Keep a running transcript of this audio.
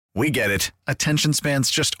We get it. Attention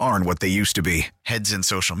spans just aren't what they used to be. Heads in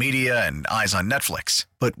social media and eyes on Netflix.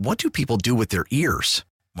 But what do people do with their ears?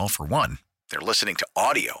 Well, for one, they're listening to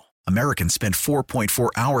audio. Americans spend 4.4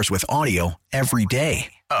 hours with audio every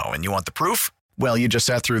day. Oh, and you want the proof? Well, you just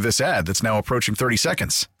sat through this ad that's now approaching 30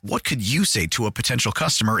 seconds. What could you say to a potential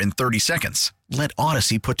customer in 30 seconds? Let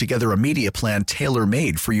Odyssey put together a media plan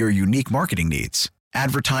tailor-made for your unique marketing needs.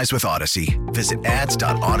 Advertise with Odyssey. Visit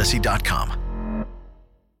ads.odyssey.com.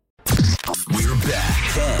 We're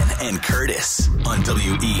back. Ken and Curtis on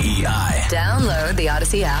WEEI. Download the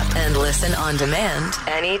Odyssey app and listen on demand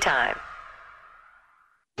anytime.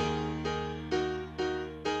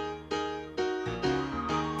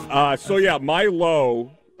 My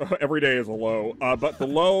low every day is a low, but the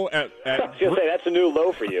low at I was going to say, that's a new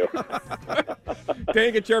low for you.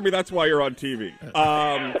 Dang it, Jeremy, that's why you're on TV.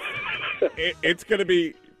 It's going to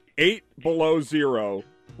be 8 below zero,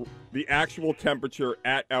 the actual temperature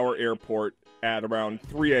at our airport at around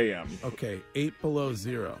 3 a.m. Okay, 8 below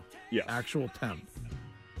zero. Yes. Actual temp.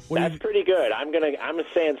 That's pretty good. I'm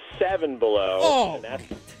saying 7 below. Oh,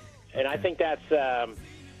 and I think that's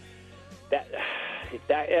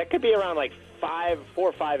that could be around like 4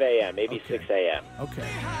 or 5 a.m., maybe Okay. 6 a.m. Okay.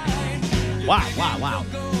 Wow.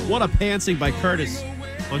 What a pantsing by Curtis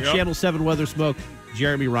on Channel 7 Weather Smoke,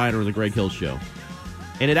 Jeremy Reiner of the Greg Hill Show.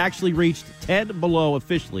 And it actually reached 10 below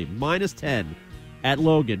officially, minus 10 at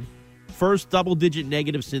Logan. First double-digit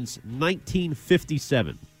negative since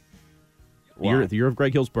 1957. Wow. The year of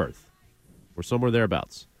Greg Hill's birth. Or somewhere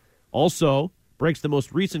thereabouts. Also, breaks the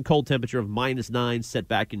most recent cold temperature of minus 9 set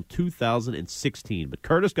back in 2016. But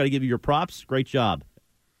Curtis, got to give you your props. Great job.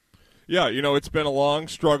 Yeah, it's been a long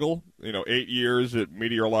struggle. 8 years at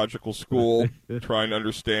meteorological school, trying to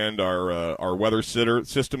understand our weather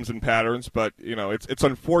systems and patterns. But it's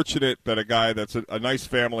unfortunate that a guy that's a nice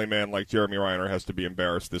family man like Jeremy Reiner has to be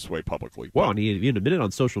embarrassed this way publicly. Well, and he admitted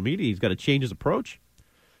on social media he's got to change his approach.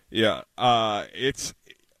 Yeah,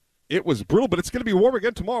 it was brutal, but it's going to be warm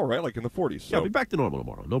again tomorrow, right? Like in the 40s. So, Yeah, I'll be back to normal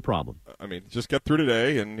tomorrow. No problem. I mean, just get through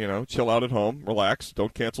today and, chill out at home, relax,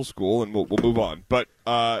 don't cancel school, and we'll move on. But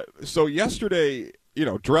so yesterday,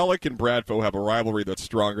 Drellick and Bradfo have a rivalry that's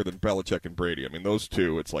stronger than Belichick and Brady. I mean, those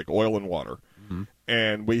two, it's like oil and water. Mm-hmm.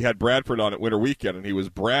 And we had Bradford on at Winter Weekend, and he was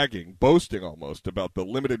boasting almost about the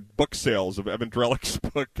limited book sales of Evan Drellick's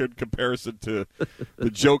book in comparison to the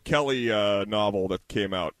Joe Kelly novel that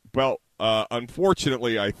came out. Well,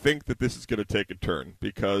 unfortunately, I think that this is going to take a turn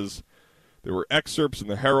because there were excerpts in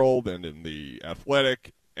the Herald and in the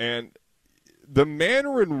Athletic, and the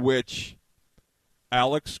manner in which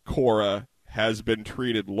Alex Cora has been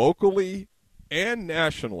treated locally and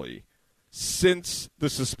nationally since the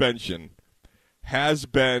suspension has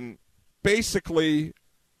been basically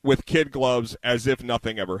with kid gloves as if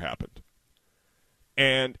nothing ever happened.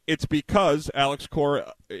 And it's because Alex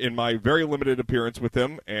Cora, in my very limited appearance with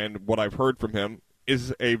him and what I've heard from him,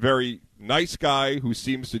 is a very nice guy who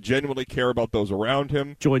seems to genuinely care about those around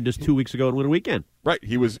him. Joined us 2 weeks ago on Winter Weekend. Right.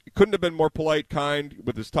 He couldn't have been more polite, kind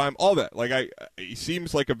with his time, all that. He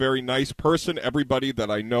seems like a very nice person. Everybody that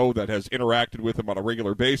I know that has interacted with him on a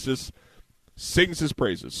regular basis sings his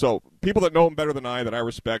praises. So people that know him better than I, that I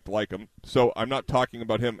respect, like him. So I'm not talking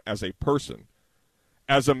about him as a person.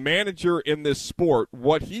 As a manager in this sport,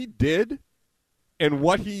 what he did and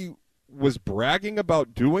what he was bragging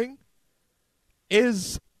about doing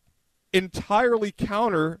is entirely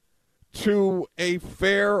counter to a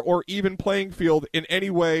fair or even playing field in any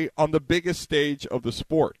way on the biggest stage of the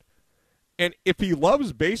sport. And if he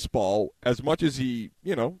loves baseball as much as he,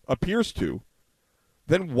 appears to,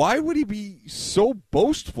 then why would he be so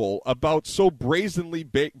boastful about so brazenly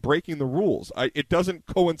breaking the rules? It doesn't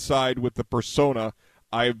coincide with the persona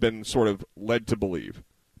I've been sort of led to believe.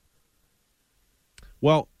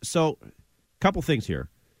 Well, so a couple things here.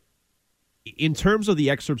 In terms of the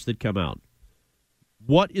excerpts that come out,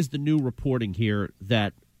 what is the new reporting here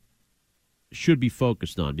that should be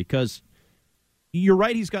focused on? Because you're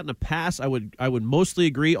right, he's gotten a pass. I would mostly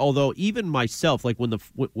agree, although even myself, like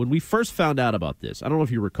when we first found out about this, I don't know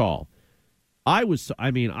if you recall, I was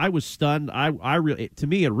stunned. To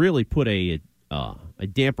me, it really put a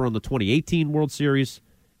damper on the 2018 World Series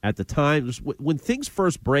at the time. When things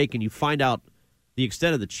first break and you find out the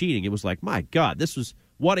extent of the cheating, it was like, my God,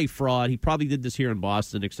 what a fraud. He probably did this here in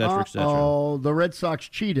Boston, et cetera, et cetera. Oh, the Red Sox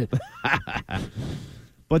cheated.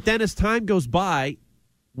 But then as time goes by,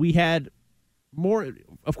 we had more.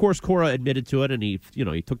 Of course, Cora admitted to it, and he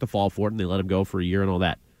took the fall for it, and they let him go for a year and all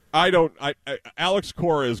that. Alex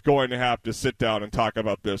Cora is going to have to sit down and talk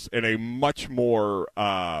about this in a much more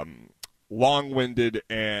long-winded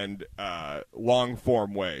and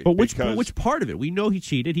long-form way. But which part of it? We know he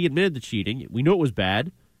cheated. He admitted the cheating. We know it was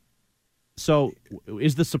bad. So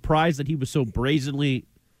is the surprise that he was so brazenly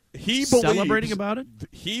celebrating about it?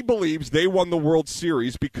 He believes they won the World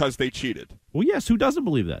Series because they cheated. Well, yes. Who doesn't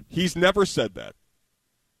believe that? He's never said that.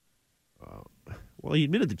 Well, he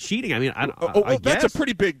admitted the cheating. I mean, I that's guess. a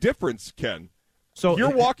pretty big difference, Ken. So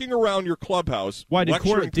you're walking around your clubhouse. Why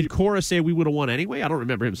did Cora say we would have won anyway? I don't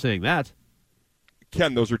remember him saying that.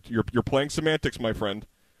 Ken, those are you're playing semantics, my friend.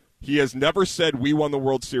 He has never said we won the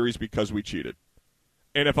World Series because we cheated.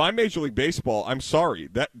 And if I'm Major League Baseball, I'm sorry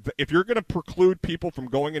that if you're going to preclude people from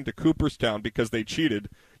going into Cooperstown because they cheated,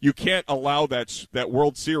 you can't allow that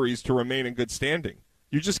World Series to remain in good standing.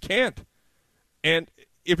 You just can't. And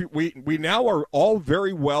if we now are all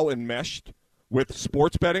very well enmeshed with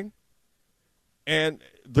sports betting, and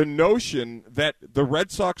the notion that the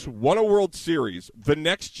Red Sox won a World Series the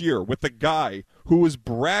next year with a guy who was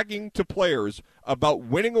bragging to players about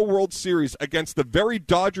winning a World Series against the very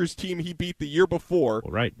Dodgers team he beat the year before,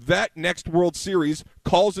 right. That next World Series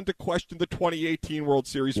calls into question the 2018 World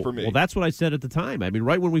Series for me. Well, that's what I said at the time. I mean,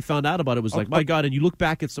 right when we found out about it, was like, my God, and you look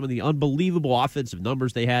back at some of the unbelievable offensive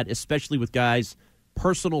numbers they had, especially with guys,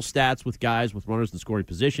 personal stats with guys with runners in scoring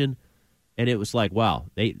position, and it was like, wow,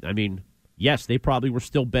 yes, they probably were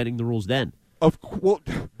still bending the rules then.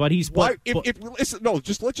 But he's listen. No,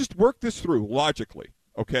 let's just work this through logically,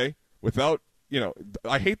 okay? Without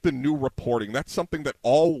I hate the new reporting. That's something that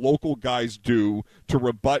all local guys do to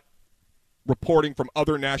rebut reporting from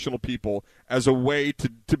other national people as a way to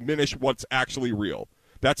diminish what's actually real.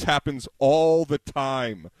 That happens all the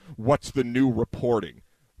time. What's the new reporting?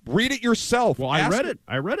 Read it yourself. Well, I read it.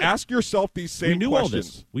 Ask yourself these same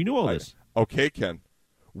questions. We knew all this. Okay, Ken.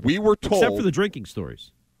 We were told, except for the drinking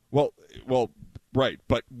stories. Well, right.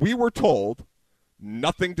 But we were told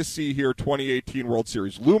nothing to see here 2018 World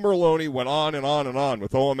Series. Lou Merloni went on and on and on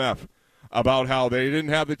with OMF about how they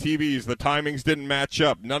didn't have the TVs, the timings didn't match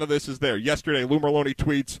up. None of this is there. Yesterday, Lou Merloni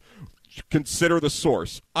tweets, consider the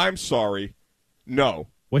source. I'm sorry. No.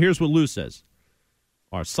 Well, here's what Lou says.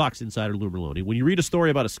 Our Sox insider, Lou Merloni. When you read a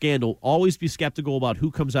story about a scandal, always be skeptical about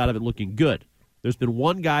who comes out of it looking good. There's been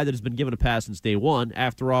one guy that has been given a pass since day one.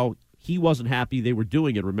 After all, he wasn't happy they were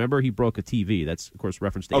doing it. Remember, he broke a TV. That's, of course,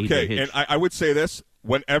 reference to AJ Hinch. And I would say this.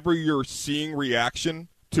 Whenever you're seeing reaction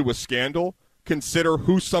to a scandal, consider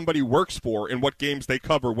who somebody works for and what games they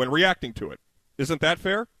cover when reacting to it. Isn't that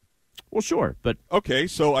fair? Well, sure, but... Okay,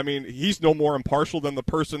 so, he's no more impartial than the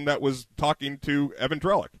person that was talking to Evan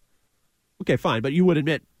Drellick. Okay, fine, but you would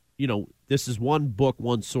admit, this is one book,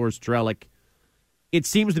 one source, Drellick. It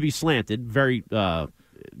seems to be slanted. Very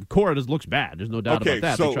Cora looks bad. There's no doubt about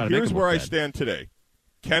that. So here's where I stand today.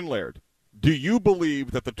 Ken Laird, do you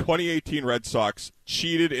believe that the 2018 Red Sox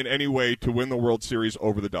cheated in any way to win the World Series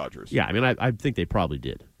over the Dodgers? Yeah, I think they probably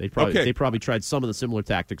did. They probably tried some of the similar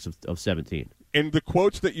tactics of 17. In the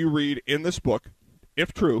quotes that you read in this book,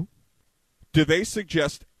 if true, do they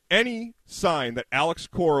suggest any sign that Alex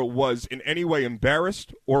Cora was in any way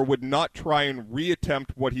embarrassed or would not try and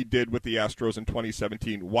reattempt what he did with the Astros in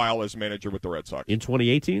 2017 while as manager with the Red Sox? In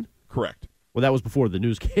 2018? Correct. Well, that was before the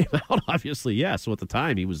news came out, obviously, yeah. So at the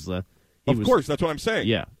time, he was... of course, that's what I'm saying.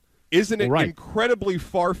 Yeah. Isn't it incredibly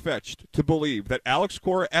far-fetched to believe that Alex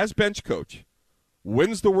Cora, as bench coach,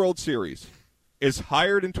 wins the World Series, is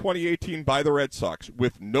hired in 2018 by the Red Sox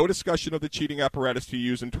with no discussion of the cheating apparatus to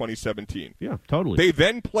use in 2017. Yeah, totally. They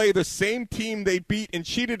then play the same team they beat and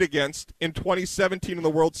cheated against in 2017 in the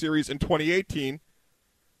World Series in 2018,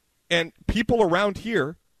 and people around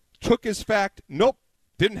here took as fact, nope,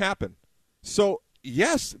 didn't happen. So,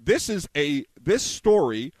 yes, this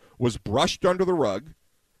story was brushed under the rug.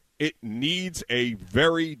 It needs a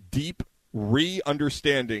very deep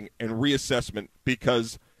re-understanding and reassessment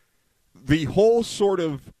because the whole sort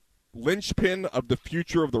of linchpin of the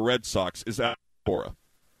future of the Red Sox is Alex Cora.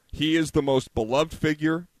 He is the most beloved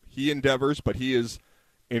figure. He endeavors, but he is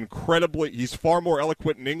he's far more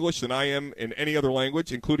eloquent in English than I am in any other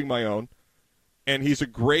language, including my own. And he's a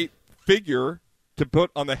great figure to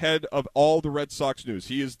put on the head of all the Red Sox news.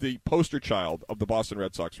 He is the poster child of the Boston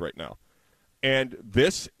Red Sox right now. And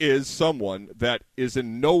this is someone that is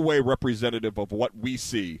in no way representative of what we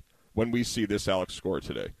see when we see this Alex Cora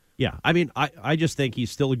today. Yeah, I just think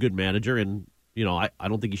he's still a good manager, and I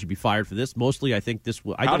don't think he should be fired for this. Mostly, I think this.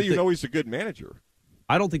 How do you know he's a good manager?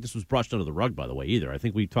 I don't think this was brushed under the rug, by the way, either. I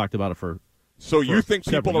think we talked about it for. So you think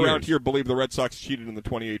people around here believe the Red Sox cheated in the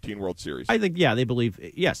 2018 World Series? I think, yeah, they believe,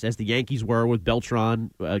 yes, as the Yankees were with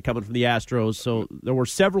Beltran coming from the Astros. So there were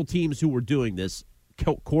several teams who were doing this.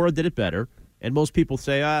 Cora did it better, and most people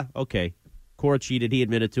say, okay, Cora cheated. He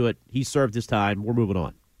admitted to it. He served his time. We're moving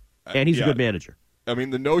on. And he's a good manager. I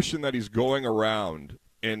mean, the notion that he's going around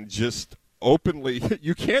and just openly,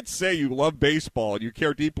 you can't say you love baseball and you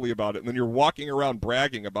care deeply about it, and then you're walking around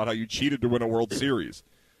bragging about how you cheated to win a World Series.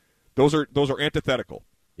 Those are antithetical.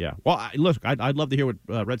 Yeah. Well, I'd love to hear what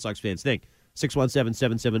Red Sox fans think.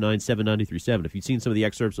 617-779-7937. If you've seen some of the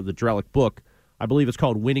excerpts of the Drellick book, I believe it's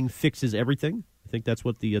called Winning Fixes Everything. I think that's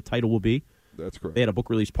what the title will be. That's correct. They had a book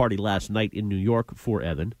release party last night in New York for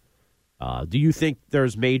Evan. Do you think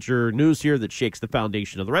there's major news here that shakes the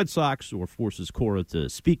foundation of the Red Sox or forces Cora to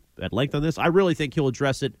speak at length on this? I really think he'll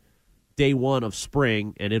address it day one of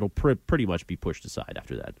spring, and it'll pretty much be pushed aside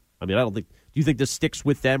after that. I mean, I don't think. Do you think this sticks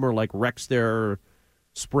with them or like wrecks their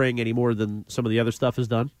spring any more than some of the other stuff has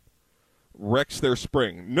done? Wrecks their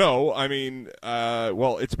spring? No. I mean,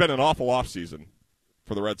 well, it's been an awful offseason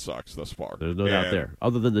for the Red Sox thus far. There's no doubt there,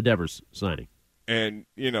 other than the Devers signing. And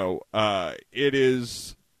it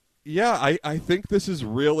is. Yeah, I think this is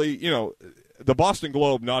really, the Boston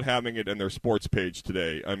Globe not having it in their sports page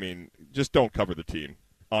today. I mean, just don't cover the team.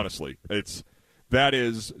 Honestly, that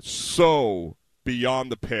is so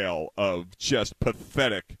beyond the pale of just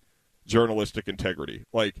pathetic journalistic integrity.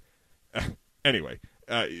 Like, anyway,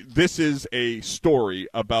 this is a story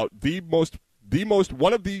about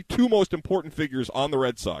one of the two most important figures on the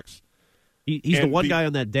Red Sox. He's the one guy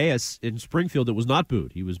on that dais in Springfield that was not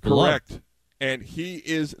booed. He was beloved. Correct. And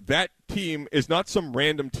that team is not some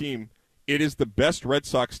random team. It is the best Red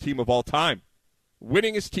Sox team of all time.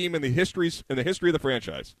 Winningest team in the history of the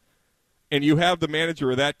franchise. And you have the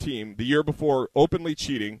manager of that team the year before openly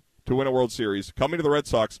cheating to win a World Series, coming to the Red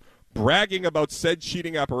Sox, bragging about said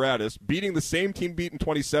cheating apparatus, beating the same team beat in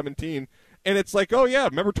 2017, and it's like, oh yeah,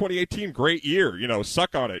 remember 2018, great year,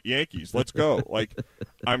 suck on it, Yankees, let's go. Like,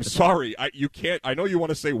 I'm sorry, you can't. I know you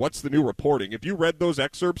want to say what's the new reporting. If you read those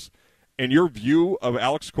excerpts and your view of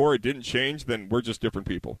Alex Cora didn't change, then we're just different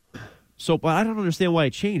people. So, but I don't understand why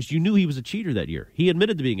it changed. You knew he was a cheater that year. He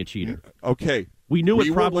admitted to being a cheater. Okay. We knew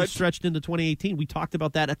it probably stretched into 2018. We talked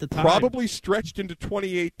about that at the time. Probably stretched into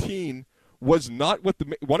 2018 was not what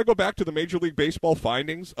want to go back to the Major League Baseball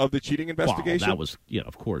findings of the cheating investigation? Well, that was,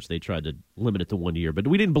 of course, they tried to limit it to 1 year, but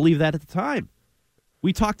we didn't believe that at the time.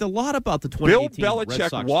 We talked a lot about the 2018 Bill Red Belichick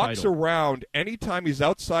Sox walks title. around anytime he's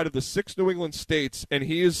outside of the 6 New England states, and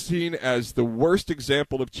he is seen as the worst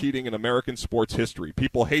example of cheating in American sports history.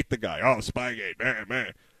 People hate the guy. Oh, Spygate,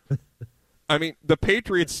 man. I mean, the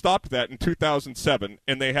Patriots stopped that in 2007,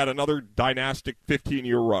 and they had another dynastic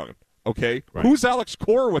 15-year run. Okay? Right. Who's Alex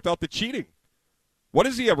Cora without the cheating? What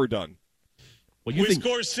has he ever done? Well, we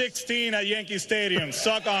scored 16 at Yankee Stadium.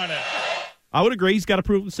 Suck on it. I would agree. He's got to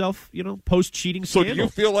prove himself, post-cheating So scandal. do you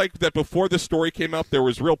feel like that before this story came out, there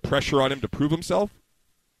was real pressure on him to prove himself?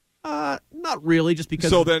 Not really, just because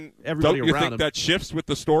so then, everybody don't you around think him. that shifts with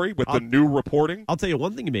the story, with the new reporting? I'll tell you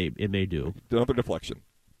one thing it may do. Another deflection.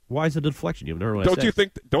 Why is it a deflection? You've never heard what I said.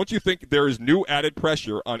 Don't you think there is new added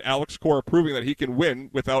pressure on Alex Cora proving that he can win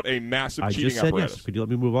without a massive cheating just said apparatus? yes. Could you let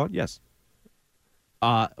me move on? Yes.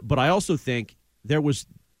 But I also think there was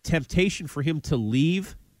temptation for him to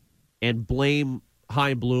leave and blame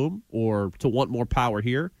Chaim Bloom or to want more power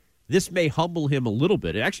here. This may humble him a little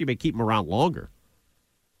bit. It actually may keep him around longer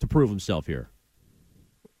to prove himself here.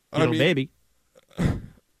 Maybe.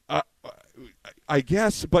 I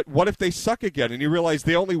guess, but what if they suck again and you realize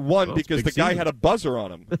they only won because the guy season. had a buzzer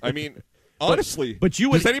on him? I mean, honestly. But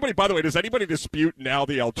you does anybody dispute now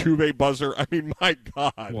the Altuve buzzer? I mean, my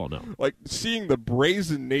God. Well, no. Like, seeing the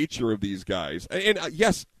brazen nature of these guys. And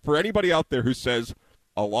yes, for anybody out there who says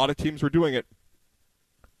a lot of teams were doing it,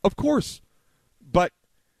 of course. But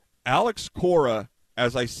Alex Cora,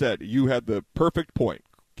 as I said, you had the perfect point,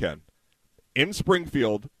 Ken. In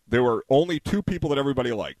Springfield, there were only two people that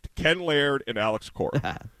everybody liked, Ken Laird and Alex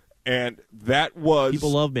Cora. And that was...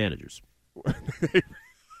 People love managers.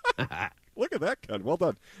 Look at that, Ken. Well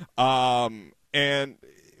done. And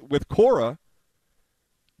with Cora,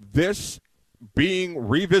 this being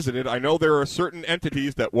revisited, I know there are certain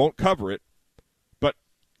entities that won't cover it, but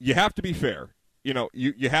you have to be fair.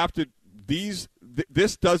 You have to...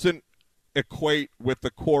 This doesn't equate with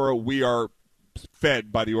the Cora we are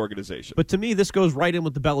fed by the organization. But to me, this goes right in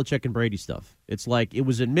with the Belichick and Brady stuff. It's like it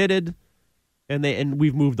was admitted, and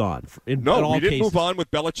we've moved on. We didn't move on with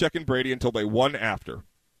Belichick and Brady until they won after.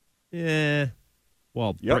 Yeah.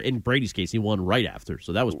 Well, in Brady's case, he won right after,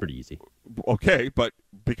 so that was pretty easy. Okay, but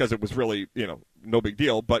because it was really, no big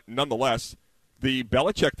deal. But nonetheless, the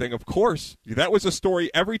Belichick thing, of course, that was a story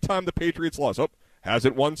every time the Patriots lost. Oh,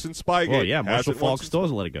 hasn't won since Spygate. Well, yeah, Marshall Faulk still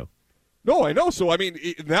hasn't let it go. No, I know. So, I mean,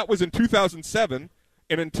 that was in 2007,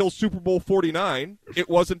 and until Super Bowl 49, it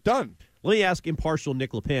wasn't done. Let me ask impartial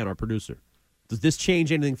Nick LePan, our producer. Does this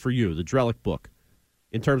change anything for you, the Drellick book,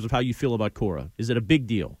 in terms of how you feel about Cora? Is it a big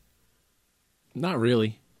deal? Not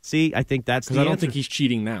really. See, I think that's the Because I don't answer. think he's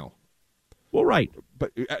cheating now. Well, right.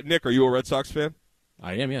 But Nick, are you a Red Sox fan?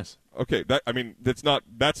 I am, yes. Okay, that's not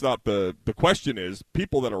the question. Is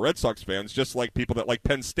people that are Red Sox fans just like people that like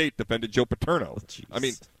Penn State defended Joe Paterno? I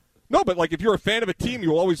mean, no, but like if you're a fan of a team,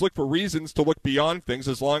 you'll always look for reasons to look beyond things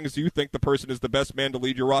as long as you think the person is the best man to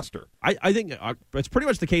lead your roster. I think it's pretty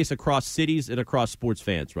much the case across cities and across sports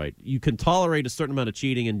fans, right? You can tolerate a certain amount of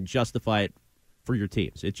cheating and justify it for your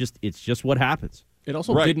teams. It's just what happens. It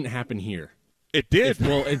also didn't happen here. It did.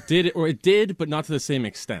 It did, but not to the same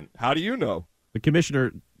extent. How do you know? The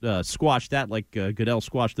commissioner squashed that like Goodell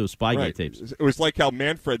squashed those Spygate tapes. It was like how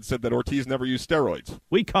Manfred said that Ortiz never used steroids.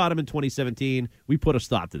 We caught him in 2017. We put a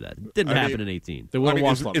stop to that. It didn't happen in 18. They would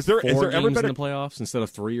have watched is there 4 ever games been in the playoffs instead of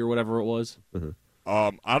 3 or whatever it was.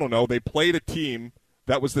 I don't know. They played a team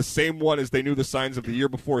that was the same one as they knew the signs of the year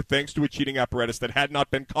before, thanks to a cheating apparatus that had not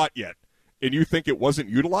been caught yet. And you think it wasn't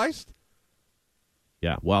utilized?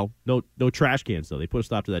 Yeah, well, no trash cans, though. They put a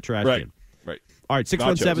stop to that trash can. Right. All right, I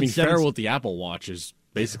mean, 617 Farrell with the Apple Watch is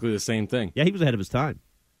basically the same thing. Yeah, he was ahead of his time.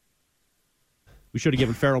 We should have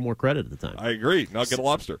given Farrell more credit at the time. I agree. Now get a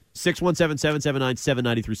lobster.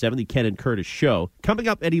 617-779-7937, the Ken and Curtis Show. Coming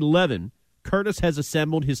up at 11, Curtis has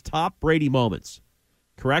assembled his top Brady moments.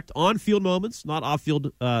 Correct? On-field moments, not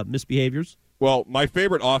off-field misbehaviors. Well, my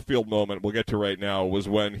favorite off-field moment we'll get to right now was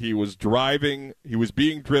when he was being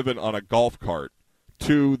driven on a golf cart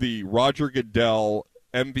to the Roger Goodell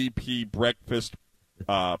MVP breakfast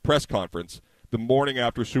press conference the morning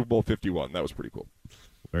after Super Bowl 51. That was pretty cool.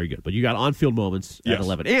 Very good. But you got on-field moments at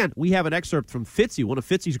 11. And we have an excerpt from Fitzy, one of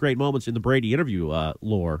Fitzy's great moments in the Brady interview,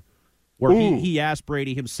 lore, where he asked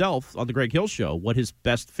Brady himself on the Greg Hill Show what his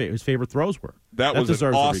his favorite throws were. That was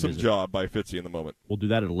an awesome job by Fitzy in the moment. We'll do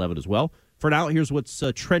that at 11 as well. For now, here's what's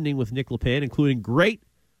trending with Nick LePan, including great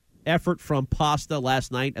effort from Pasta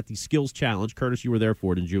last night at the Skills Challenge. Curtis, you were there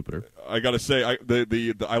for it in Jupiter. I got to say, I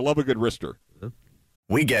love a good wrister.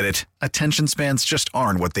 We get it. Attention spans just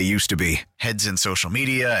aren't what they used to be. Heads in social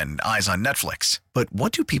media and eyes on Netflix. But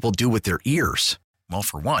what do people do with their ears? Well,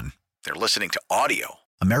 for one, they're listening to audio.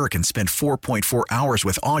 Americans spend 4.4 hours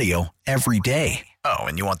with audio every day. Oh,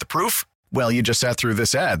 and you want the proof? Well, you just sat through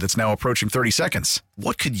this ad that's now approaching 30 seconds.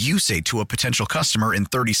 What could you say to a potential customer in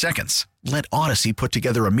 30 seconds? Let Odyssey put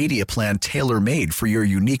together a media plan tailor-made for your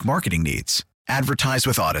unique marketing needs. Advertise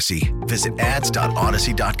with Odyssey. Visit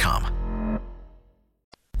ads.odyssey.com.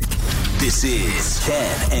 This is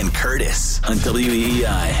Ken and Curtis on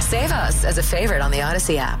WEEI. Save us as a favorite on the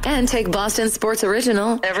Odyssey app and take Boston Sports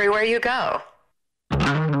Original everywhere you go.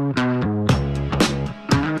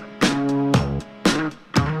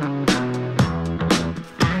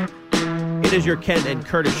 It is your Ken and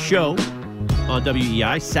Curtis Show on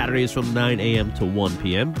WEI. Saturdays from 9 a.m. to 1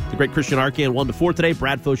 p.m. The great Christian Arcan 1 to 4 today.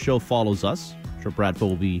 Bradfo Show follows us. I'm sure Bradfo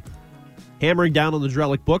will be hammering down on the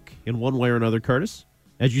Drellick book in one way or another, Curtis.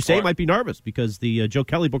 As you say, might be nervous because the Joe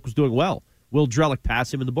Kelly book was doing well. Will Drellick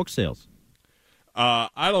pass him in the book sales?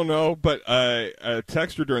 I don't know, but a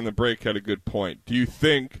texter during the break had a good point. Do you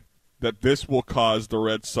think that this will cause the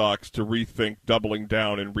Red Sox to rethink doubling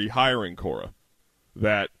down and rehiring Cora?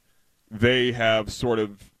 That they have sort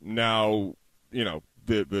of now,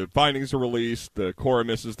 the findings are released, the Cora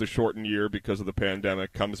misses the shortened year because of the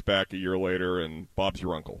pandemic, comes back a year later, and Bob's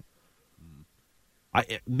your uncle.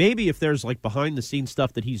 Maybe if there's like behind-the-scenes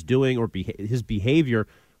stuff that he's doing or his behavior,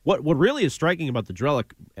 what really is striking about the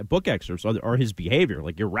Drellick book excerpts are his behavior,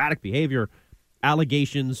 like erratic behavior,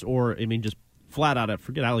 allegations, or, just flat out,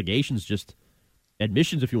 forget allegations, just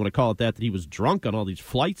admissions, if you want to call it that he was drunk on all these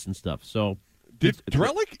flights and stuff. So, did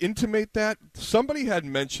Drellick intimate that? Somebody had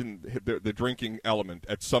mentioned the drinking element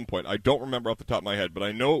at some point. I don't remember off the top of my head, but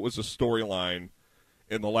I know it was a storyline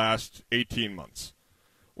in the last 18 months.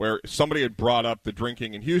 Where somebody had brought up the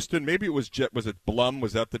drinking in Houston. Maybe it was was it Blum?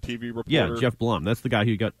 Was that the TV reporter? Yeah, Jeff Blum. That's the guy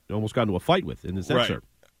who almost got into a fight with in this excerpt.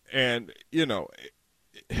 Right. And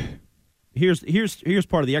here's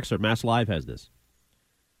part of the excerpt. Mass Live has this.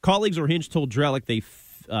 Colleagues or Hinch told Drellick they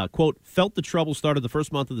quote felt the trouble started the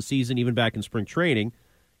first month of the season, even back in spring training,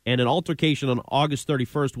 and an altercation on August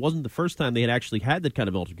 31st wasn't the first time they had actually had that kind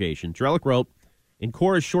of altercation. Drellick wrote, in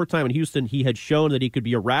Cora's short time in Houston, he had shown that he could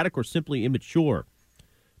be erratic or simply immature.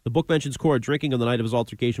 The book mentions Cora drinking on the night of his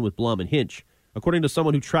altercation with Blum and Hinch. According to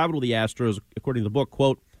someone who traveled with the Astros, according to the book,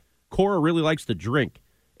 quote, Cora really likes to drink.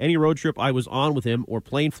 Any road trip I was on with him or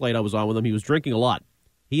plane flight I was on with him, he was drinking a lot.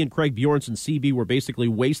 He and Craig Bjornson, CB, were basically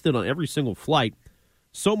wasted on every single flight,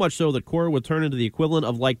 so much so that Cora would turn into the equivalent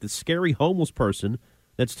of like the scary homeless person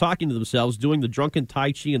that's talking to themselves, doing the drunken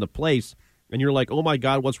Tai Chi in the place, and you're like, oh, my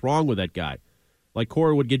God, what's wrong with that guy? Like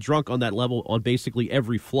Cora would get drunk on that level on basically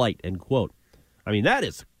every flight, end quote. I mean, that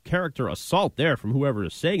is character assault there from whoever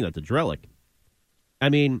is saying that to Drellick. I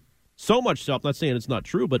mean, so much so, I'm not saying it's not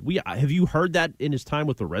true, but have you heard that in his time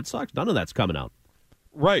with the Red Sox? None of that's coming out.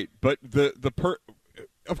 Right, but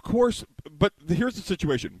of course, but here's the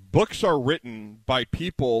situation. Books are written by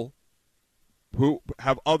people who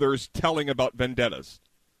have others telling about vendettas.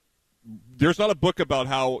 There's not a book about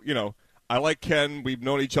how, I like Ken, we've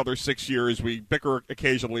known each other 6 years, we bicker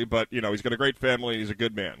occasionally, but, he's got a great family, he's a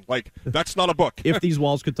good man. Like, that's not a book. If These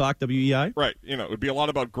Walls Could Talk, WEI? Right, it would be a lot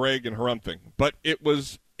about Greg and Harumphing. But it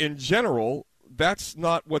was, in general, that's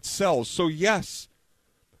not what sells. So, yes,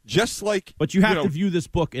 just like... But you have to view this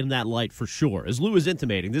book in that light for sure. As Lou is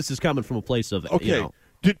intimating, this is coming from a place of, okay,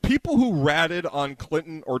 did people who ratted on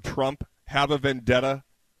Clinton or Trump have a vendetta?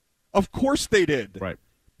 Of course they did. Right.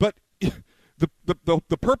 But...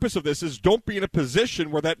 The purpose of this is don't be in a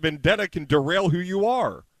position where that vendetta can derail who you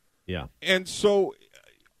are. Yeah. And so,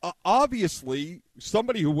 obviously,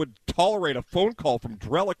 somebody who would tolerate a phone call from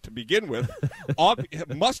Drellick to begin with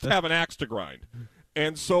must have an axe to grind.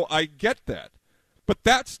 And so I get that. But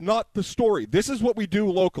that's not the story. This is what we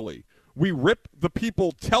do locally. We rip the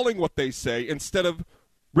people telling what they say instead of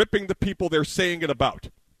ripping the people they're saying it about.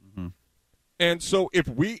 Mm-hmm. And so if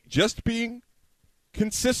we, just being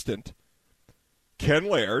consistent... Ken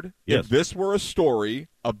Laird, yes. If this were a story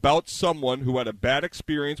about someone who had a bad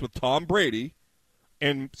experience with Tom Brady,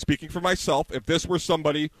 and speaking for myself, if this were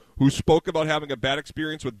somebody who spoke about having a bad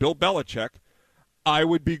experience with Bill Belichick, I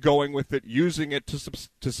would be going with it, using it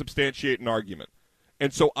to substantiate an argument.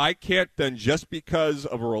 And so I can't then, just because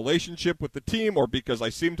of a relationship with the team or because I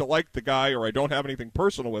seem to like the guy or I don't have anything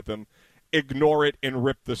personal with him, ignore it and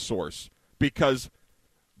rip the source. Because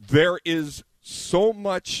there is so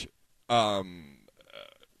much...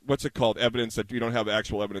 what's it called? Evidence that you don't have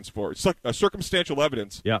actual evidence for. Circumstantial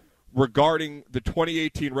evidence regarding the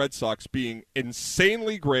 2018 Red Sox being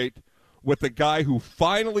insanely great with a guy who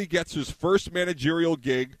finally gets his first managerial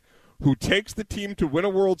gig, who takes the team to win a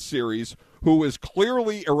World Series, who is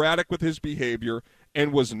clearly erratic with his behavior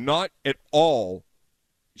and was not at all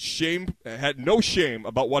had no shame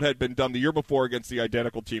about what had been done the year before against the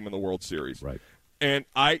identical team in the World Series. Right. And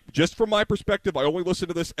just from my perspective, I only listen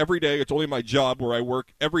to this every day. It's only my job where I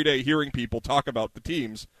work every day hearing people talk about the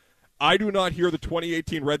teams. I do not hear the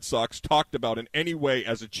 2018 Red Sox talked about in any way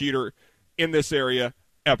as a cheater in this area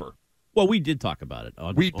ever. Well, we did talk about it.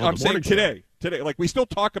 I'm saying today. Like, we still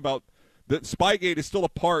talk about that Spygate is still a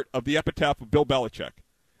part of the epitaph of Bill Belichick.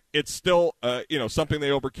 It's still, something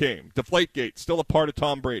they overcame. Deflategate, still a part of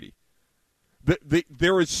Tom Brady.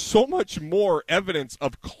 There is so much more evidence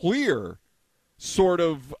of clear sort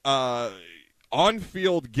of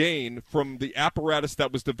on-field gain from the apparatus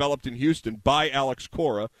that was developed in Houston by Alex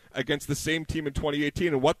Cora against the same team in 2018.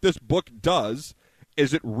 And what this book does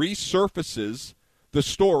is it resurfaces the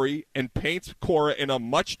story and paints Cora in a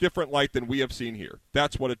much different light than we have seen here.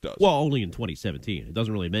 That's what it does. Well, only in 2017. It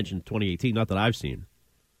doesn't really mention 2018, not that I've seen.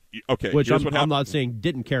 Okay. Which I'm not saying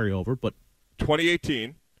didn't carry over, but...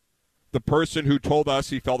 2018... The person who told us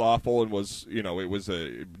he felt awful and was, it was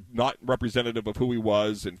not representative of who he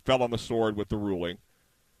was and fell on the sword with the ruling.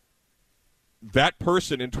 That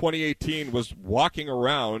person in 2018 was walking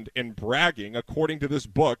around and bragging, according to this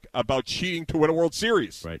book, about cheating to win a World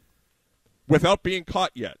Series. Right. Without being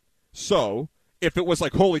caught yet. So, if it was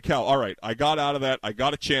like, holy cow, all right, I got out of that, I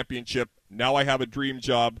got a championship, now I have a dream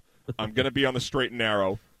job, I'm going to be on the straight and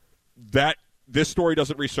narrow, this story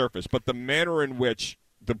doesn't resurface. But the manner in which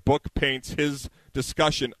the book paints his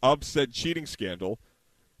discussion of said cheating scandal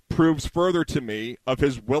proves further to me of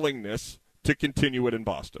his willingness to continue it in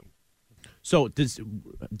Boston. So does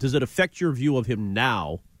it affect your view of him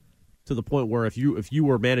now to the point where if you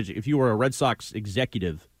were a Red Sox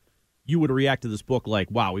executive, you would react to this book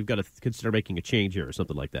like, wow, we've got to consider making a change here or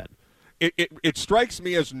something like that? It strikes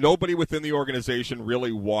me as nobody within the organization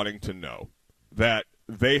really wanting to know that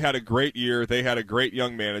they had a great year, they had a great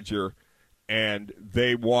young manager, and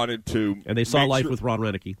they wanted to... And they saw life with Ron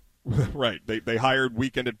Renneke. Right. They hired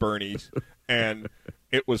Weekend at Bernie's, and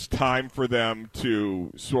it was time for them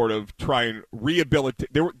to sort of try and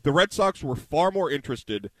rehabilitate. The Red Sox were far more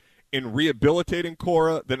interested in rehabilitating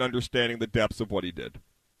Cora than understanding the depths of what he did.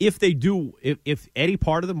 If they do, if any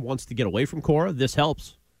part of them wants to get away from Cora, this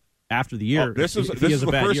helps after the year. This is the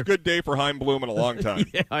first good day for Chaim Bloom in a long time.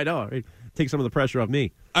 Yeah, I know. Take some of the pressure off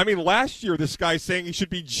me. I mean, last year this guy's saying he should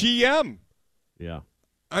be GM. Yeah.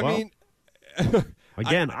 I mean,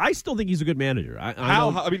 Again, I still think he's a good manager.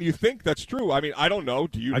 I mean, you think that's true? I mean, I don't know.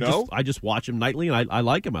 Do you know? I just watch him nightly, and I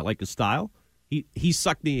like him. I like his style. He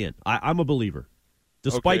sucked me in. I'm a believer,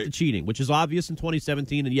 despite the cheating, which is obvious in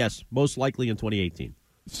 2017, and yes, most likely in 2018.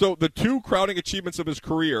 So the two crowning achievements of his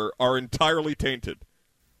career are entirely tainted.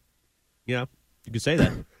 Yeah, you could say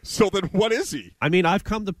that. So then what is he? I mean, I've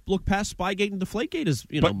come to look past Spygate and Deflategate as,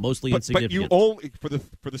 mostly insignificant. But you only,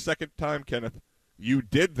 for the second time, Kenneth, you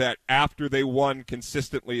did that after they won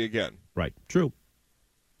consistently again. Right, true.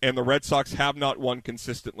 And the Red Sox have not won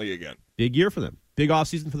consistently again. Big year for them. Big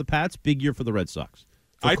offseason for the Pats, big year for the Red Sox.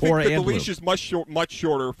 I think that the leash is much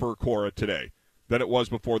shorter for Cora today than it was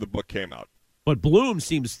before the book came out. But Bloom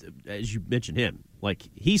seems, as you mentioned him, like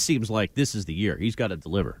he seems like this is the year. He's got to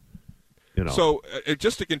deliver. So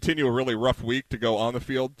just to continue a really rough week to go on the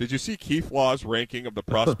field, did you see Keith Law's ranking of the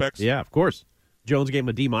prospects? Yeah, of course. Jones gave him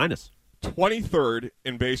a D-. 23rd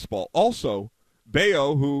in baseball. Also,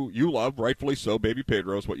 Bayo, who you love, rightfully so, Baby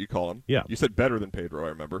Pedro is what you call him. Yeah. You said better than Pedro, I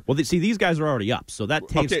remember. Well, these guys are already up, so that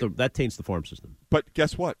taints the farm system. But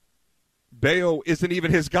guess what? Bayo isn't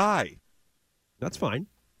even his guy. That's fine.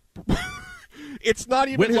 It's not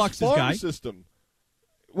even Whitlock's his farm system.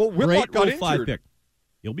 Well, Whitlock got injured. Pick.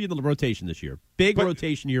 He'll be in the rotation this year. Big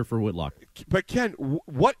rotation year for Whitlock. But, Ken,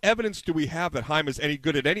 what evidence do we have that Heim is any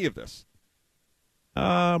good at any of this?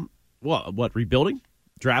 What, rebuilding?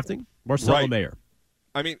 Drafting? Marcelo Mayer.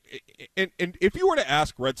 I mean, and if you were to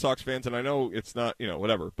ask Red Sox fans, and I know it's not,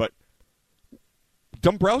 whatever, but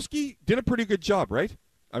Dombrowski did a pretty good job, right?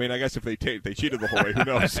 I mean, I guess if they cheated the whole way, who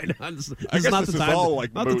knows? I guess this is all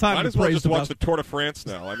like moot. Might as well just watch the Tour de France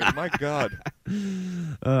now. I mean, my God.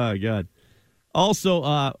 Oh, God. Also,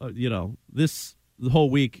 the whole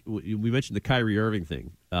week, we mentioned the Kyrie Irving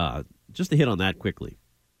thing. Just to hit on that quickly.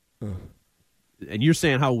 And you're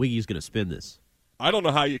saying how Wiggy's going to spin this. I don't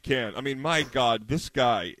know how you can. I mean, my God, this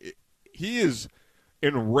guy, he is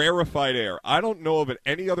in rarefied air. I don't know of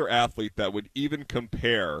any other athlete that would even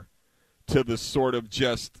compare to this sort of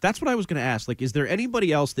just... That's what I was going to ask. Like, is there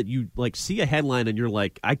anybody else that you, like, see a headline and you're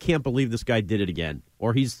like, I can't believe this guy did it again?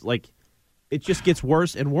 Or he's, like, it just gets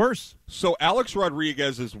worse and worse? So Alex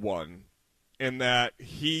Rodriguez is one, in that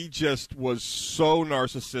he just was so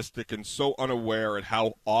narcissistic and so unaware at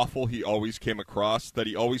how awful he always came across that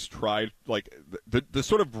he always tried, like, the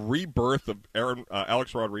sort of rebirth of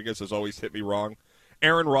Alex Rodriguez has always hit me wrong.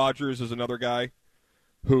 Aaron Rodgers is another guy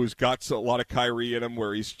who's got a lot of Kyrie in him,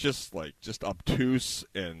 where he's just obtuse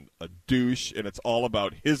and a douche, and it's all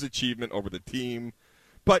about his achievement over the team.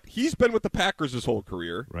 But he's been with the Packers his whole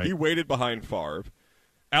career. Right. He waited behind Favre.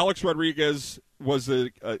 Alex Rodriguez was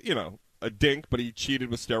a dink, but he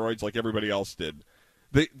cheated with steroids like everybody else did.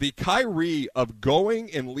 The Kyrie of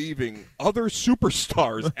going and leaving other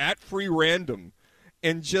superstars at free random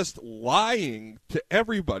and just lying to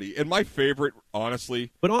everybody. And my favorite,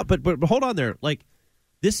 honestly. But hold on there. Like,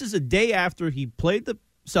 this is a day after he played the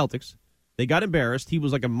Celtics. They got embarrassed. He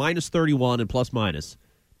was like a minus 31 and plus minus.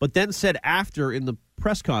 But then said after in the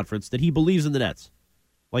press conference that he believes in the Nets.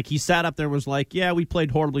 Like, he sat up there and was like, yeah, we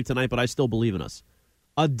played horribly tonight, but I still believe in us.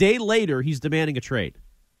 A day later, he's demanding a trade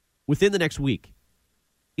within the next week.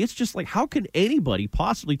 It's just like, how can anybody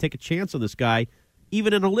possibly take a chance on this guy,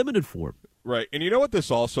 even in a limited form? Right. And you know what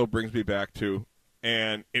this also brings me back to?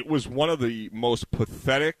 And it was one of the most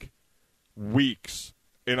pathetic weeks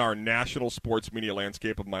in our national sports media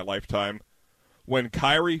landscape of my lifetime when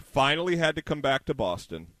Kyrie finally had to come back to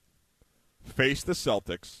Boston, face the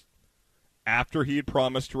Celtics after he had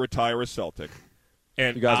promised to retire a Celtic,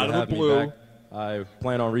 and you guys out of the blue, I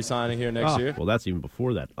plan on re-signing here next year. Well, that's even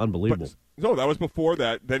before that. Unbelievable. No, that was before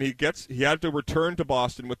that. Then he had to return to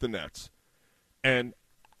Boston with the Nets, and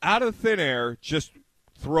out of thin air just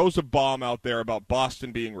throws a bomb out there about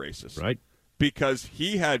Boston being racist. Right. Because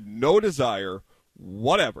he had no desire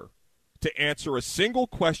whatever to answer a single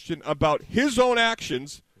question about his own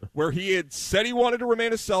actions where he had said he wanted to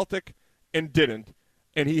remain a Celtic and didn't,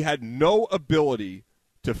 and he had no ability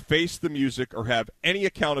to face the music or have any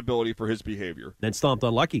accountability for his behavior. Then stomped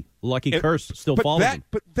on Lucky. Lucky curse still follows him.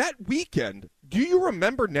 But that weekend, do you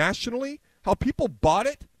remember nationally how people bought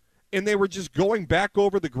it? And they were just going back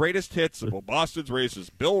over the greatest hits of Boston's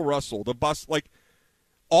racist, Bill Russell, the bus, like,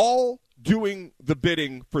 all doing the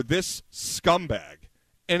bidding for this scumbag.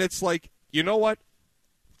 And it's like, you know what?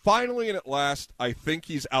 Finally and at last, I think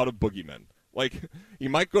he's out of boogeymen. Like, he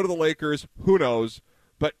might go to the Lakers, who knows?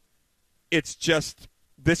 But it's just,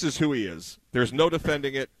 this is who he is. There's no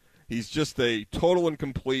defending it. He's just a total and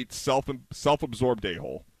complete self-absorbed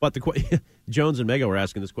a-hole. But Jones and Mego were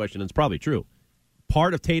asking this question, and it's probably true.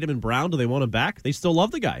 Part of Tatum and Brown, do they want him back? They still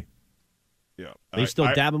love the guy. Yeah, They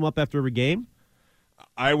still dab him up after every game.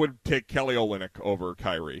 I would take Kelly Olynyk over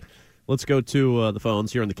Kyrie. Let's go to the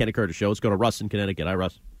phones here on the Ken and Curtis Show. Let's go to Russ in Connecticut. Hi,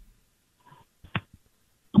 Russ.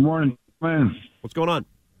 Good morning, man. What's going on?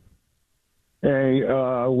 Hey,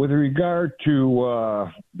 with regard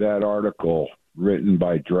to that article written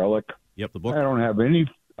by Drellick, yep, the book. I don't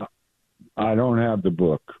have the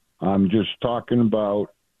book. I'm just talking about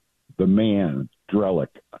the man, Drellick.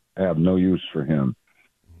 I have no use for him.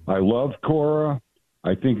 I love Cora.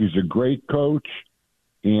 I think he's a great coach,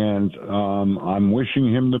 and I'm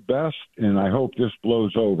wishing him the best, and I hope this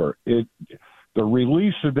blows over. The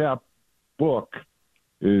release of that book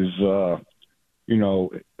is,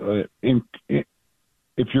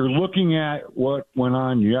 if you're looking at what went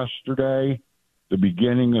on yesterday, the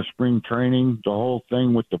beginning of spring training, the whole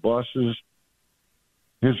thing with the buses,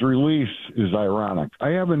 his release is ironic. I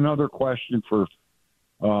have another question for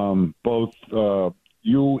both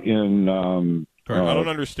you and I don't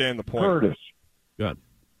understand the point. Curtis. Good.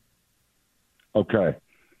 Okay.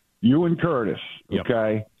 You and Curtis, yep.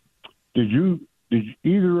 Okay. Did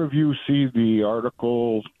either of you see the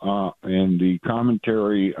article and the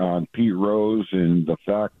commentary on Pete Rose and the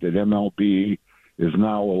fact that MLB is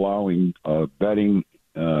now allowing betting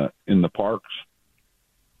in the parks?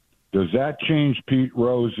 Does that change Pete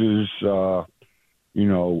Rose's,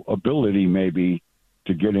 ability maybe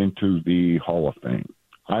to get into the Hall of Fame?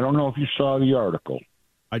 I don't know if you saw the article.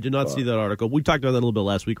 I did not see that article. We talked about that a little bit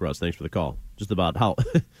last week, Russ. Thanks for the call. Just about how,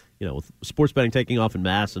 with sports betting taking off en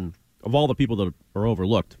masse, and of all the people that are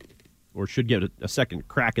overlooked or should get a second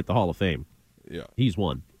crack at the Hall of Fame, he's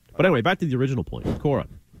one. But anyway, back to the original point. Cora.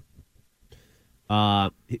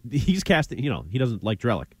 He's casting, he doesn't like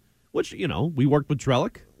Drellick, which, we worked with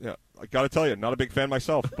Drellick. Yeah, I got to tell you, not a big fan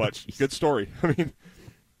myself, but good story. I mean,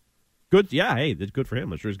 good. Yeah, hey, that's good for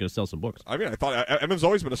him. I'm sure he's going to sell some books. I mean, I thought Evan's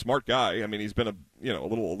always been a smart guy. I mean, he's been a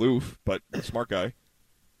little aloof, but a smart guy.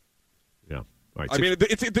 Yeah. All right. I mean,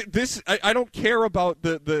 I don't care about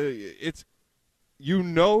it's.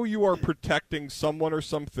 You are protecting someone or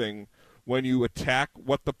something when you attack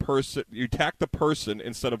the person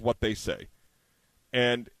instead of what they say,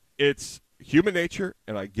 and it's human nature,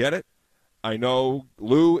 and I get it. I know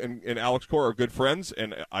Lou and Alex Cora are good friends,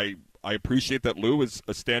 and I appreciate that Lou is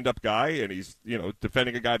a stand-up guy, and he's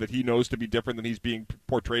defending a guy that he knows to be different than he's being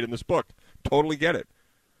portrayed in this book. Totally get it.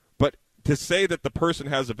 But to say that the person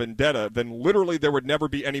has a vendetta, then literally there would never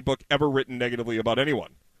be any book ever written negatively about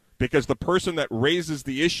anyone, because the person that raises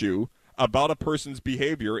the issue about a person's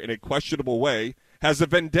behavior in a questionable way has a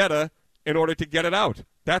vendetta in order to get it out.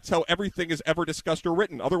 That's how everything is ever discussed or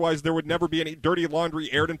written. Otherwise, there would never be any dirty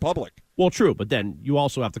laundry aired in public. Well, true, but then you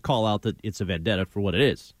also have to call out that it's a vendetta for what it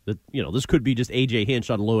is. That this could be just A.J.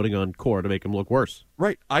 Hinch unloading on Cora to make him look worse.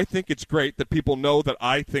 Right. I think it's great that people know that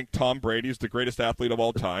I think Tom Brady is the greatest athlete of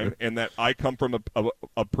all time, and that I come from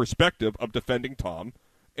a perspective of defending Tom,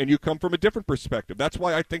 and you come from a different perspective. That's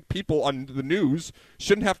why I think people on the news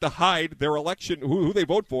shouldn't have to hide their election, who they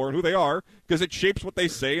vote for and who they are, because it shapes what they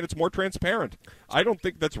say and it's more transparent. I don't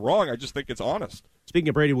think that's wrong. I just think it's honest. Speaking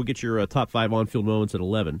of Brady, we'll get your top 5 on-field moments at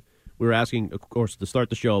 11. We were asking, of course, to start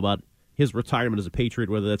the show about his retirement as a Patriot,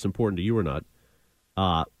 whether that's important to you or not.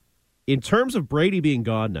 In terms of Brady being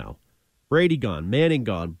gone now, Brady gone, Manning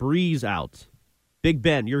gone, Breeze out, Big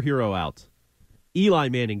Ben, your hero, out. Eli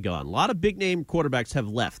Manning gone. A lot of big-name quarterbacks have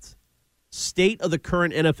left. State of the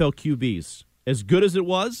current NFL QBs. As good as it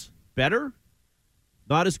was? Better?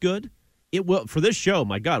 Not as good? It will. For this show,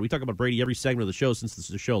 my God, we talk about Brady every segment of the show since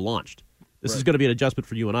the show launched. This is going to be an adjustment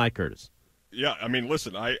for you and I, Curtis. Yeah, I mean,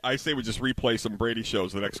 listen, I say we just replay some Brady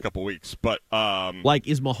shows the next couple weeks. But like,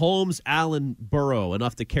 is Mahomes, Allen, Burrow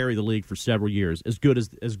enough to carry the league for several years? As good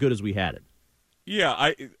as we had it?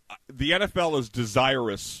 Yeah, the NFL is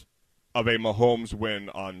desirous of a Mahomes win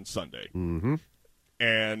on Sunday. Mm-hmm.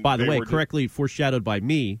 And by the way, correctly foreshadowed by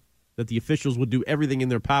me that the officials would do everything in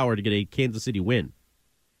their power to get a Kansas City win.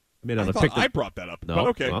 I brought that up, no, but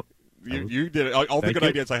okay. Well, you did it. All the good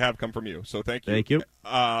ideas I have come from you, so thank you. Thank you.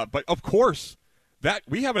 But, of course, that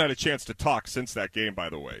we haven't had a chance to talk since that game, by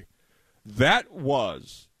the way. That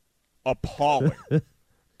was appalling.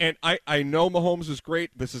 And I know Mahomes is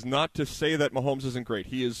great. This is not to say that Mahomes isn't great.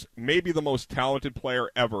 He is maybe the most talented player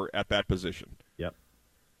ever at that position. Yep.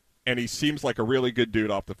 And he seems like a really good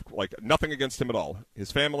dude nothing against him at all.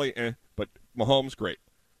 His family, but Mahomes, great.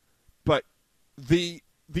 But the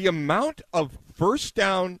amount of first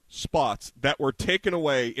down spots that were taken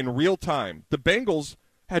away in real time, the Bengals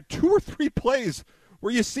had 2 or 3 plays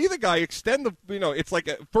where you see the guy extend it's like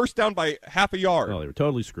a first down by half a yard. Oh, they were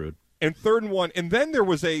totally screwed. And 3rd and 1, and then there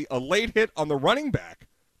was a late hit on the running back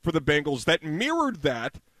for the Bengals that mirrored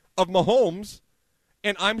that of Mahomes,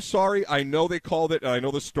 And I'm sorry, I know they called it, and I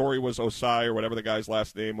know the story was Osai or whatever the guy's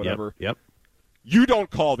last name, whatever. Yep. You don't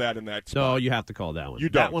call that in that spot. No, you have to call that one. You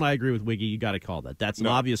don't. That one I agree with Wiggy. You got to call that. That's an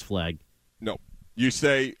obvious flag. No. You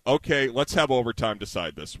say, okay, let's have overtime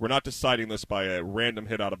decide this. We're not deciding this by a random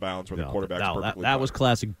hit out of bounds where the quarterback's perfectly that was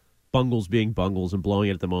classic bungles being bungles and blowing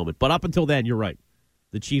it at the moment. But up until then, you're right.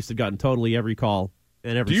 The Chiefs have gotten totally every call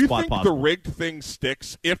and every spot possible. Do you think the rigged thing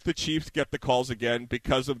sticks if the Chiefs get the calls again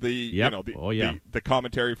because of the the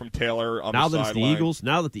commentary from Taylor on the sideline?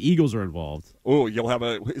 Now that the Eagles are involved. Oh, you'll have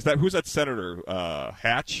who's that senator?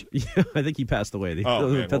 Hatch? Yeah, I think he passed away. Oh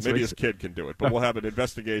man, well, maybe his kid can do it, but we'll have an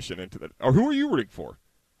investigation into that. Or who are you rooting for?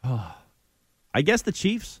 I guess the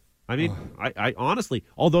Chiefs. I mean, I honestly,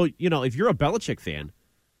 although if you're a Belichick fan,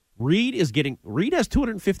 Reed has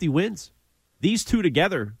 250 wins. These two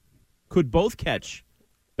together could both catch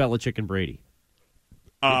Belichick and Brady.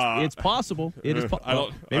 It's possible. It is.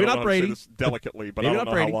 Maybe not Brady. Say this delicately, but I don't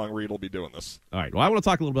know how long Reed will be doing this. All right. Well, I want to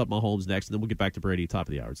talk a little bit about Mahomes next, and then we'll get back to Brady top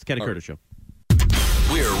of the hour. It's the Ken and Curtis Show.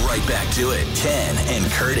 We're right back to it. Ken and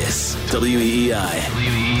Curtis. WEEI.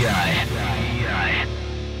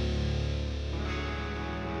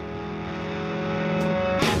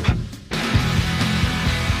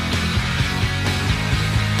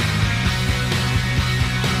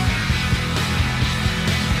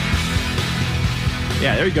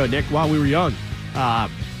 Yeah, there you go, Nick. While we were young. The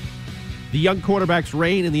young quarterback's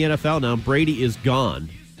reign in the NFL now. Brady is gone.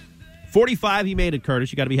 45 he made it,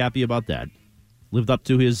 Curtis. You got to be happy about that. Lived up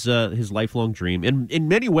to his lifelong dream. And in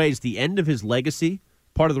many ways, the end of his legacy,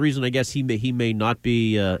 part of the reason I guess he may not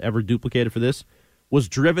be ever duplicated for this, was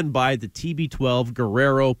driven by the TB12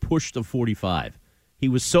 Guerrero push to 45. He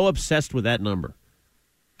was so obsessed with that number.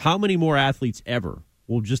 How many more athletes ever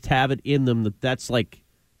will just have it in them that's like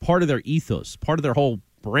part of their ethos, part of their whole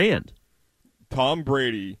brand? Tom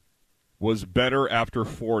Brady was better after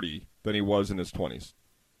 40 than he was in his 20s.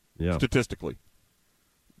 Yeah. Statistically.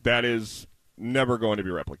 That is never going to be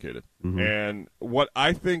replicated. Mm-hmm. And what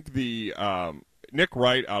I think the Nick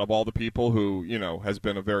Wright, out of all the people who, has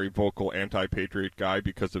been a very vocal anti-Patriot guy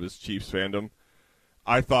because of his Chiefs fandom,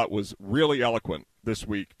 I thought was really eloquent this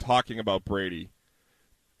week talking about Brady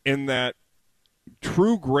in that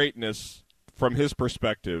true greatness from his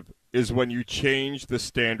perspective is when you change the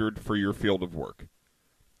standard for your field of work.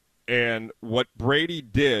 And what Brady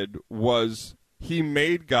did was he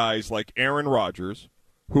made guys like Aaron Rodgers,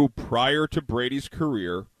 who prior to Brady's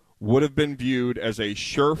career would have been viewed as a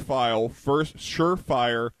surefire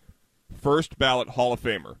first ballot Hall of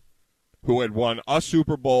Famer, who had won a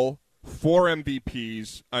Super Bowl, 4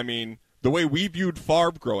 MVPs. I mean, the way we viewed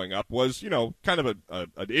Favre growing up was, kind of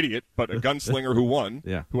an idiot, but a gunslinger who won,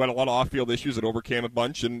 who had a lot of off-field issues and overcame a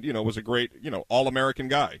bunch and, was a great, all-American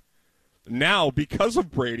guy. Now, because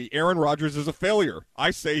of Brady, Aaron Rodgers is a failure.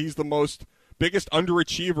 I say he's the biggest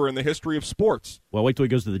underachiever in the history of sports. Well, wait till he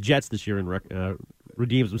goes to the Jets this year and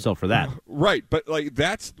redeems himself for that. Right, but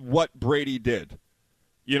that's what Brady did.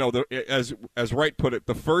 As Wright put it,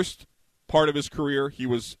 the first part of his career, he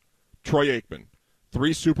was Troy Aikman.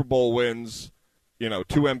 3 Super Bowl wins, 2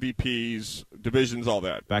 MVPs, divisions, all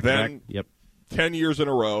that. Back-to-back, yep. 10 years in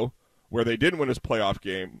a row where they didn't win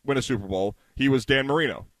a Super Bowl, he was Dan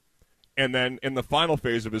Marino. And then in the final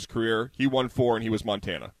phase of his career, he won 4 and he was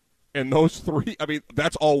Montana. And those 3,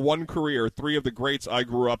 that's all one career. 3 of the greats I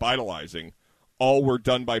grew up idolizing, all were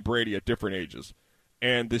done by Brady at different ages.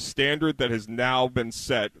 And the standard that has now been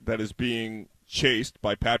set, that is being chased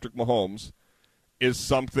by Patrick Mahomes, is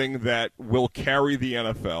something that will carry the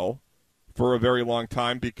NFL for a very long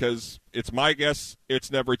time because it's my guess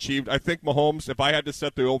it's never achieved. I think Mahomes, if I had to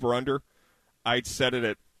set the over-under, I'd set it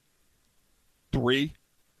at 3,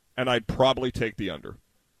 and I'd probably take the under.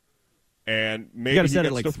 And maybe you got to set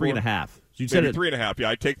it like 3.5. So maybe 3.5. Yeah,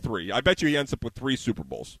 I'd take 3. I bet you he ends up with 3 Super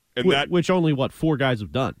Bowls, and which only 4 guys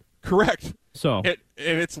have done. Correct. So and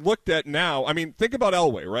it's looked at now. I mean, think about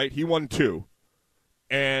Elway, right? He won 2.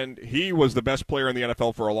 And he was the best player in the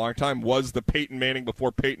NFL for a long time, was the Peyton Manning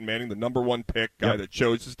before Peyton Manning, the number 1 pick, guy that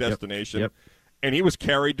chose his destination. Yep. And he was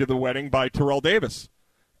carried to the wedding by Terrell Davis.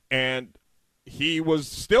 And he was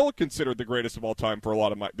still considered the greatest of all time for a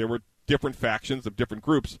lot of there were different factions of different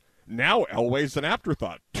groups. Now Elway's an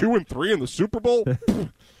afterthought. 2 and 3 in the Super Bowl?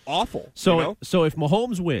 Awful. So if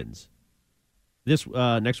Mahomes wins this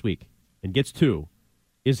next week and gets 2,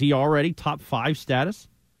 is he already top 5 status?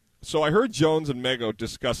 So I heard Jones and Mego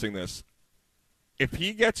discussing this. If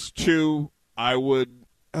he gets 2, I would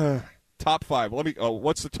top 5.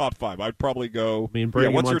 What's the top 5? I'd probably go. Brady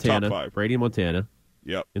and what's Montana. Your top 5? Brady and Montana.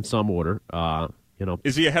 Yep. In some order.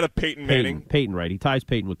 Is he ahead of Peyton Manning? Peyton, right? He ties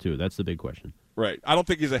Peyton with 2. That's the big question. Right. I don't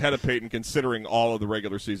think he's ahead of Peyton considering all of the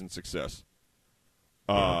regular season success.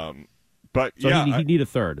 But so yeah, he need a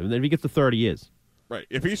third, and then if he gets the third, he is. Right.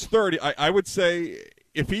 If he's third, I would say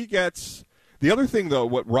if he gets the other thing though,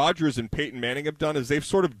 what Rodgers and Peyton Manning have done is they've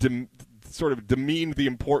sort of demeaned the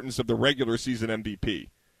importance of the regular season MVP.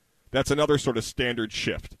 That's another sort of standard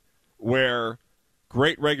shift where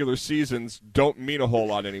great regular seasons don't mean a whole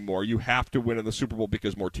lot anymore. You have to win in the Super Bowl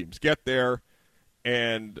because more teams get there.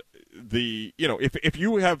 And if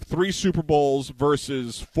you have 3 Super Bowls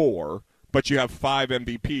versus 4, but you have 5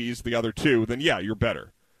 MVPs, the other 2, then yeah, you're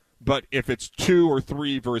better. But if it's 2 or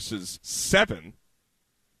 3 versus 7,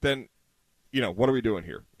 then, what are we doing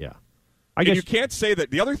here? Yeah. I guess you can't say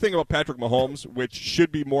that. The other thing about Patrick Mahomes, which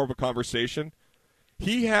should be more of a conversation,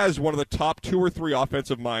 he has one of the top 2 or 3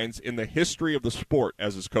 offensive minds in the history of the sport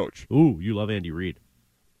as his coach. Ooh, you love Andy Reid.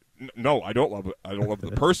 No, I don't love it. I don't love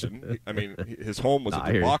the person. I mean, his home was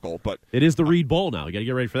a debacle, but it is the Reid Bowl now. You got to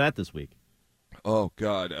get ready for that this week. Oh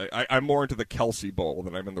God, I'm more into the Kelsey Bowl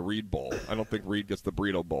than I'm in the Reid Bowl. I don't think Reid gets the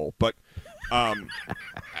Burrito Bowl, but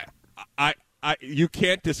you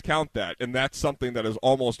can't discount that, and that's something that is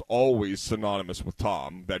almost always synonymous with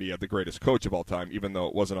Tom, that he had the greatest coach of all time, even though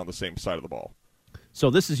it wasn't on the same side of the ball. So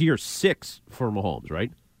this is year 6 for Mahomes,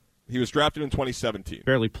 right? He was drafted in 2017.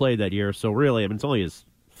 Barely played that year, so really, it's only his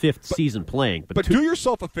 5th season playing. But do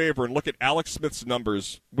yourself a favor and look at Alex Smith's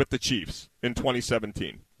numbers with the Chiefs in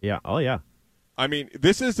 2017. Yeah, oh yeah. I mean,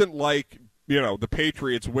 this isn't like, the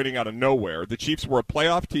Patriots winning out of nowhere. The Chiefs were a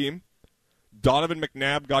playoff team. Donovan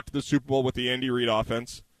McNabb got to the Super Bowl with the Andy Reid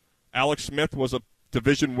offense. Alex Smith was a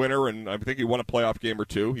division winner, and I think he won a playoff game or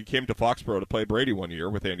 2. He came to Foxborough to play Brady one year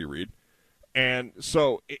with Andy Reid. And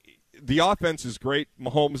so the offense is great.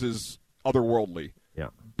 Mahomes is otherworldly. Yeah.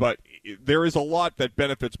 But there is a lot that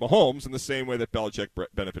benefits Mahomes in the same way that Belichick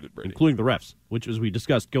benefited Brady. Including the refs, which, as we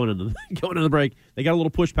discussed going into the break, they got a little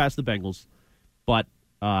push past the Bengals. But,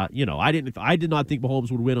 I did not think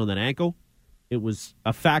Mahomes would win on that ankle. It was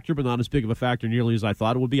a factor, but not as big of a factor nearly as I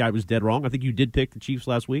thought it would be. I was dead wrong. I think you did pick the Chiefs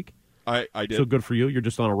last week. I did. So good for you. You're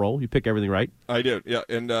just on a roll. You pick everything right. I did, yeah.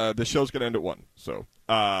 And the show's going to end at 1. So,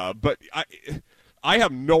 but I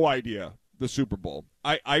have no idea the Super Bowl.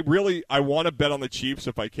 I want to bet on the Chiefs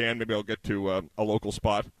if I can. Maybe I'll get to a local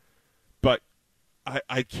spot. But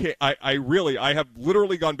I can't. I have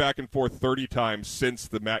literally gone back and forth 30 times since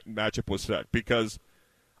the matchup was set because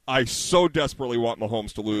I so desperately want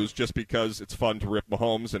Mahomes to lose just because it's fun to rip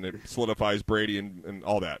Mahomes and it solidifies Brady and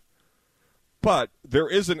all that. But there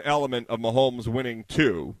is an element of Mahomes winning,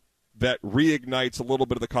 too, that reignites a little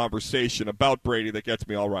bit of the conversation about Brady that gets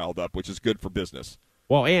me all riled up, which is good for business.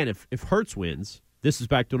 Well, and if Hurts wins, this is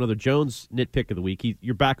back to another Jones nitpick of the week.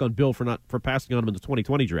 You're back on Bill for passing on him in the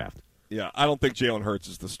 2020 draft. Yeah, I don't think Jalen Hurts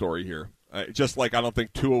is the story here. Just like I don't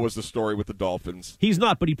think Tua was the story with the Dolphins. He's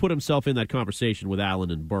not, but he put himself in that conversation with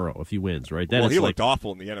Allen and Burrow if he wins, right? He looked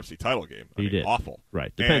awful in the NFC title game. He did. Awful.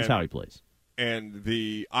 Right. Depends how he plays. And what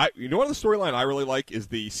the storyline I really like is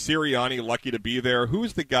the Sirianni lucky to be there.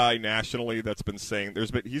 Who's the guy nationally that's been saying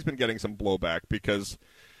he's been getting some blowback because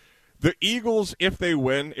the Eagles, if they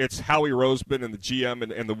win, it's Howie Roseman and the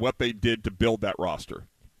GM and what they did to build that roster.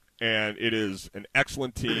 And it is an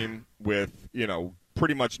excellent team with,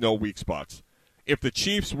 pretty much no weak spots. If the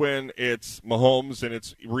Chiefs win, it's Mahomes and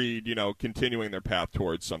it's Reid, continuing their path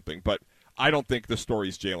towards something. But I don't think the story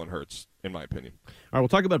is Jalen Hurts, in my opinion. All right, we'll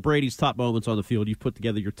talk about Brady's top moments on the field. You've put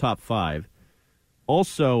together your top 5.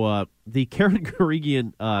 Also, the Karen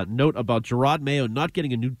Guregian note about Gerard Mayo not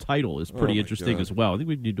getting a new title is pretty interesting as well. I think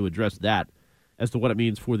we need to address that as to what it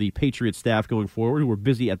means for the Patriot staff going forward, who are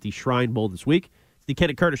busy at the Shrine Bowl this week. It's the Ken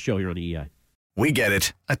and Curtis Show here on EEI. We get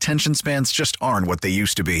it. Attention spans just aren't what they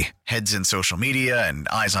used to be. Heads in social media and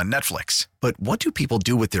eyes on Netflix. But what do people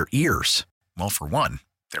do with their ears? Well, for one,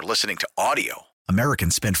 they're listening to audio.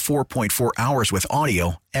 Americans spend 4.4 hours with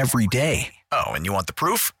audio every day. Oh, and you want the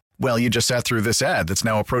proof? Well, you just sat through this ad that's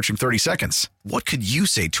now approaching 30 seconds. What could you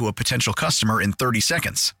say to a potential customer in 30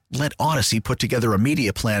 seconds? Let Odyssey put together a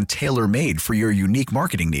media plan tailor-made for your unique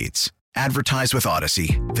marketing needs. Advertise with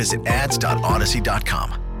Odyssey. Visit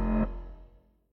ads.odyssey.com.